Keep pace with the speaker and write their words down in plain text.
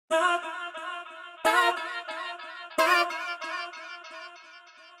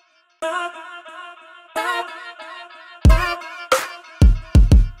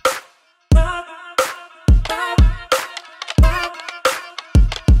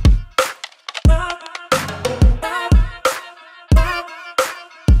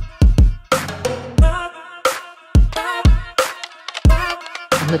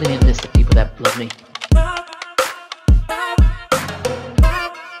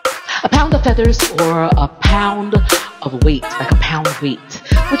pound of feathers or a pound of weight, like a pound weight.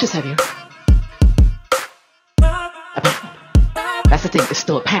 Which is heavier? A pound. That's the thing, it's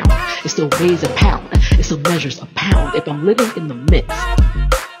still a pound. It still weighs a pound. It still measures a pound. If I'm living in the midst, I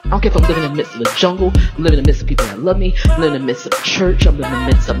don't care if I'm living in the midst of the jungle, I'm living in the midst of people that love me, I'm living in the midst of church, I'm living in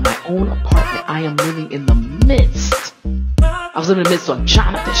the midst of my own apartment. I am living in the midst. I was living in the midst on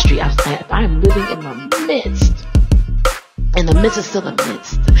Jonathan Street. I am living in the midst. In the midst is still the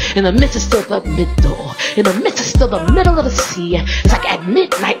midst. In the midst is still the middle. In the midst is still the middle of the sea. It's like at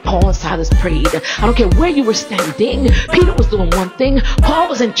midnight, Paul and Silas prayed. I don't care where you were standing. Peter was doing one thing. Paul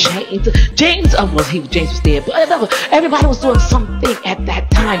was in chains. James was dead. But everybody was doing something at that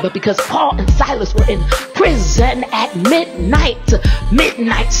time. But because Paul and Silas were in prison at midnight,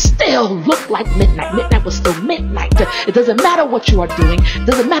 midnight still looked like midnight. Midnight was still midnight. It doesn't matter what you are doing. It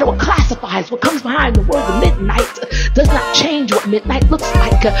doesn't matter what classifies, what comes behind the word midnight. Does not change what midnight looks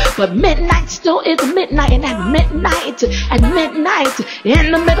like, but midnight still is midnight. And at midnight, in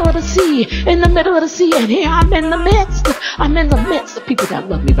the middle of the sea, and here I'm in the midst of people that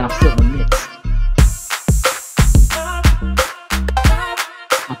love me, but I'm still in the midst.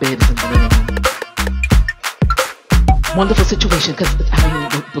 My bed is in the living room. Wonderful situation, because the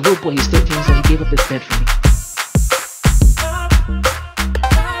little boy, he's 13 years old, he gave up his bed for me.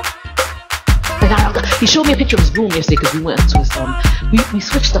 He showed me a picture of his room yesterday because we went to his, we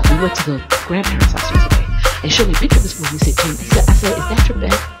switched up. We went to the grandparents' house yesterday. And he showed me a picture of his room. He said, James, I said, is that your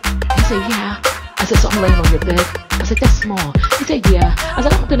bed? He said, yeah. I said, so I'm laying on your bed. I said, that's small. He said, yeah. I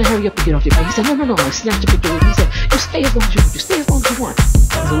said, I'm going to hurry up and get off your bed. He said, no. I snatched a picture of him. He said, you stay as long as you want. You stay as long as you want.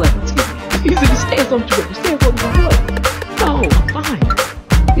 I was 11, excuse me. He said, you stay as long as you want. You stay as long as you want. No, I'm fine.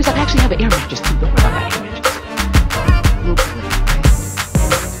 He was like, I actually have an air mattress too. Don't worry about that air mattress.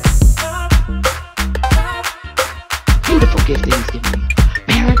 Beautiful gift that he's given me.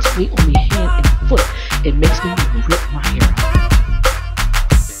 Parents wait on me hand and foot. It makes me want to rip my hair out.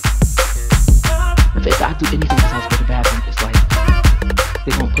 If I do anything besides go to the bathroom, it's like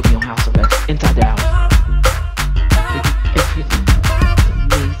they're gonna put me on house arrest inside their house. They do everything. It's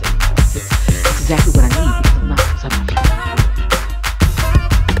amazing. It's exactly what I need because I'm not feeling it.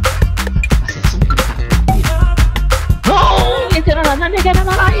 I said something about it.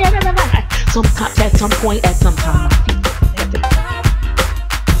 Sometimes, at some point, at some time, my feet.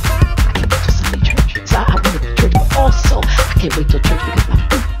 I went to church, but also I can't wait till church because my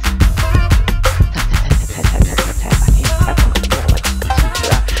feet.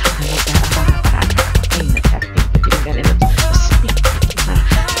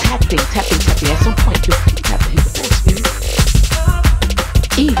 Tapping. At some point, your feet have to hit the floor, sweetie.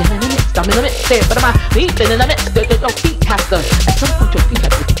 Even in the midst, I'm in the midst there, but I'm even in the midst. Your feet have to. At some point, your feet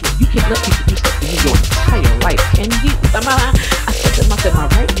have to hit the floor. You can't let people do stuff to you your entire life, can you? I said to myself, my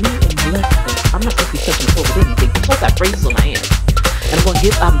right knee and my left knee. I'm not supposed to be touching the floor with anything. I'm supposed to have braces on my hand. And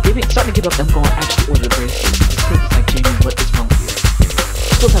starting to give up. I'm going to actually order the braces. Because Kurt was like, Jamie, what is wrong with you?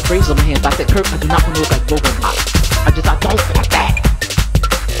 I'm supposed to have braces on my hand. But I said, Kurt, I do not want to look like Robocop. I don't want that.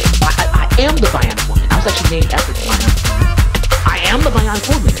 I am the Bionic Woman. I was actually named after the Bionic Woman. I am the Bionic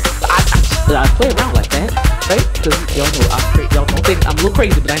Woman. I play around like that, right? Because y'all don't think I'm a little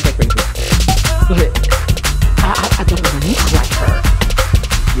crazy, but I ain't that crazy. But I don't want to look like her.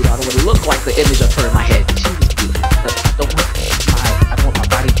 You know, I don't want to look like the image of her in my head. She was beautiful, but I don't want my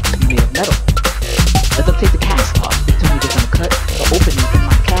body to be made of metal. Let them take the cast off. They tell me they're gonna cut the opening in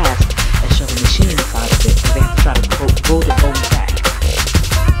my cast and shove a machine inside of it, and they have to try to grow the bone back.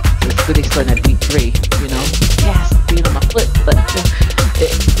 So it's good they starting at week 3, you know. Cast being on my foot, but I guess they're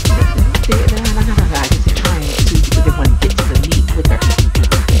trying to because they want to get to the knee quicker.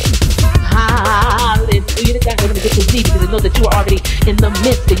 Hallelujah to God. They're going to get to the knee because they know that you are already in the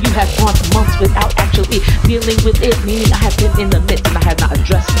midst and you have gone months without actually dealing with it. Meaning I have been in the midst and I have not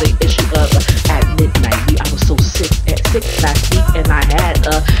addressed the issue of at midnight. I was so sick last week and I had,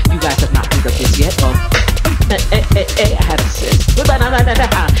 you guys have not heard of this yet. I had a cyst. And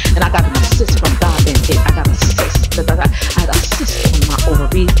I got an assist from God and I got a cyst. I had a cyst on my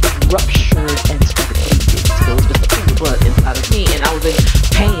ovaries. It ruptured and started bleeding. So it was just a pool of blood inside of me and I was in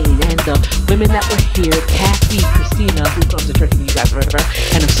pain. And the women that were here, Kathy, Christina, who comes to church, you guys heard of her,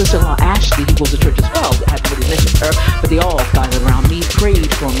 and her sister-in-law Ashley, who goes to church as well. I haven't really mentioned her, but they all gathered around me,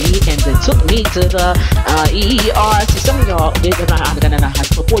 prayed for on me and then took me to the ER. See, some of y'all,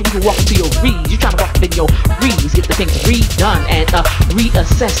 before you can walk into your reads, you're trying to walk in your reads, get the things redone and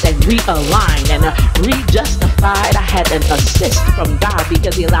reassessed and realigned and rejustified. I had an assist from God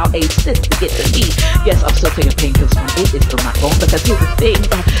because He allowed a cyst to get to me. Yes, I'm still taking painkillers from it. It's still not gone, because here's the thing.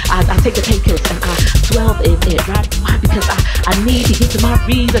 I take the painkillers and I dwell in it, right? Why? Because I need to get to my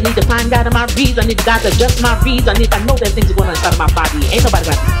reads. I need to find God in my reads. I need God to adjust my reads. I know that things are going on inside of my body. Ain't nobody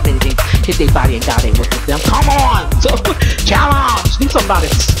got these many things hit their body and God ain't working with them. Come on! So, challenge! Do somebody.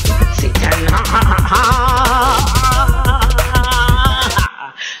 Satan.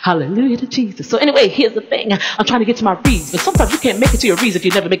 Hallelujah to Jesus. So anyway, here's the thing. I'm trying to get to my reads, but sometimes you can't make it to your reads if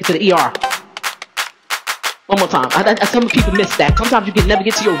you never make it to the ER. One more time. Some people miss that. Sometimes you can never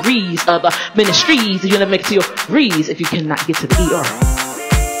get to your reads of ministries, and you never make it to your reads if you cannot get to the ER.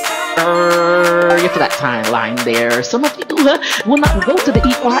 For that timeline there. Some of you will not go to the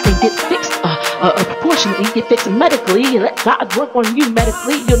ER and get fixed proportionately, get fixed medically. Let God work on you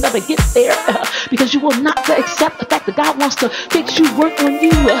medically. You'll never get there because you will not accept the fact that God wants to fix you, work on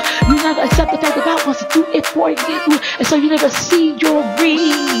you. You never accept the fact that God wants to do it for you. And so you never see your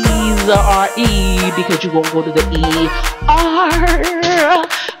reads, R-E, because you won't go to the ER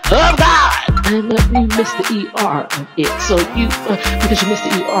of God. And you miss the ER of it. So you, because you missed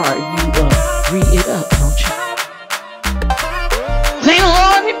the ER, you read it up, don't you? Say,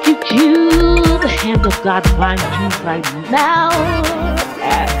 Lord, if you kill, the hand of God find you right now.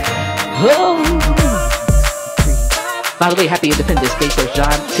 By the way, happy Independence Day, 1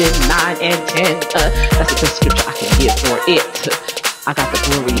 John 10:9 and 10. That's the best scripture I can give for it. I got the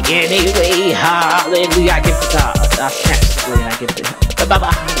glory anyway. Hallelujah. I give to God. I snatch the glory and I give to Him.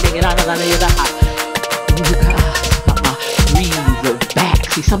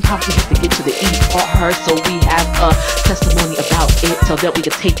 Back. See, sometimes we have to get to the ER, so we have a testimony about it so that we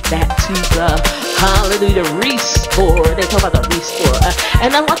can take that to the hallelujah restore. They talk about the restore.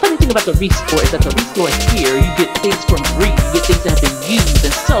 And the funny thing about the restore is that the restore here, you get things from read, you get things that have been used.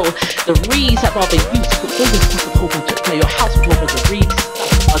 And so the reads have all been used. You can fill your stuff with a whole bunch of, your house with a whole bunch of reads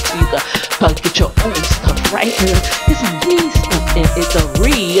until you can get your own stuff, right? There's some read stuff and it's a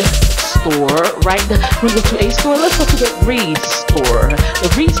restore, right? When we go to a store, let's go to the restore. The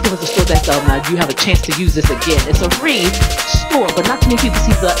restore is a store that you have a chance to use this again. It's a restore, but not too many people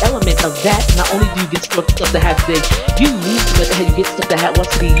see the element of that. Not only do you get stuff that has been used, but you get stuff that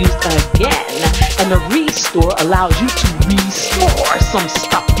wants to be used again. And the restore allows you to restore some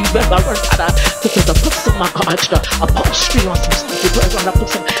stuff. You better learn how to put some extra upholstery on some stuff. You better put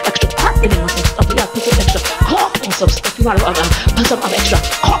some extra carpeting on some stuff. You gotta put some extra cloth on some stuff. You gotta put some extra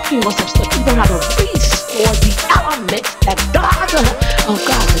caulking on some stuff. You learn how to restore the elements that God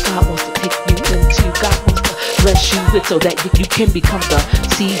wants to take you into. God wants to bless you with so that you can become the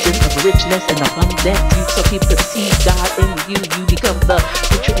season of richness and abundance. So people can see God in you. You become the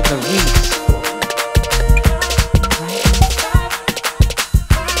picture of the restore.